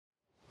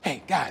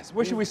Guys,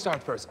 where should we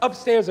start first?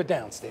 Upstairs or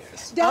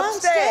downstairs?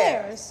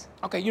 Downstairs.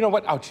 Okay, you know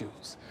what? I'll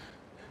choose.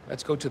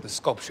 Let's go to the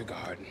sculpture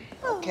garden.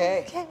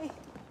 Okay. Okay.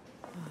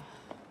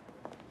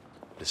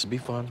 This'll be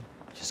fun.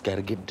 Just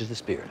gotta get into the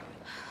spirit.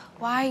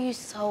 Why are you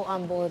so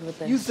on board with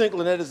this? You think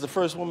Lynette is the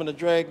first woman to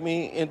drag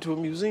me into a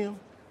museum?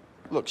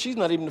 Look, she's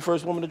not even the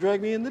first woman to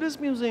drag me into this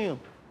museum.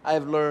 I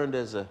have learned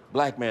as a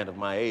black man of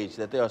my age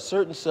that there are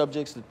certain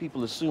subjects that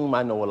people assume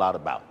I know a lot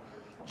about.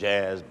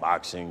 Jazz,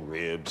 boxing,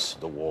 ribs,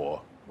 the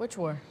war. Which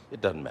war?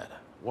 It doesn't matter.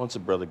 Once a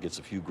brother gets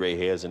a few gray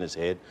hairs in his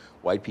head,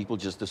 white people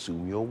just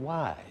assume you're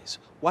wise.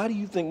 Why do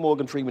you think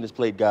Morgan Freeman has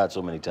played God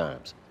so many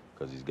times?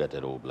 Because he's got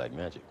that old black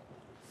magic.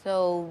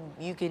 So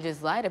you can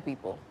just lie to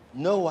people?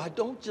 No, I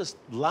don't just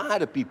lie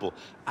to people.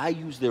 I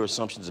use their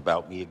assumptions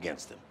about me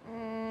against them.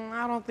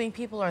 I don't think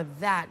people are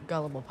that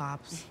gullible,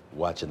 Pops.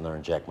 Watch and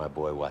learn, Jack, my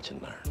boy. Watch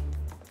and learn.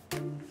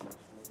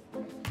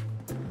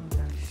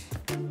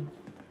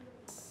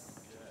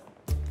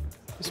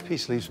 This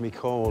piece leaves me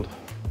cold.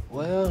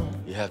 Well,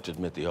 you have to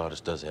admit the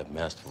artist does have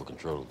masterful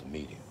control of the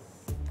medium.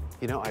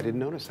 You know, I didn't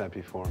notice that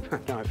before.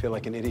 Now I feel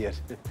like an idiot.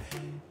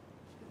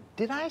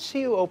 Did I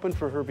see you open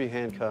for Herbie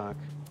Hancock?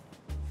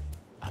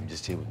 I'm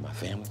just here with my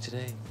family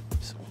today,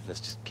 so let's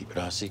just keep it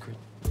our secret.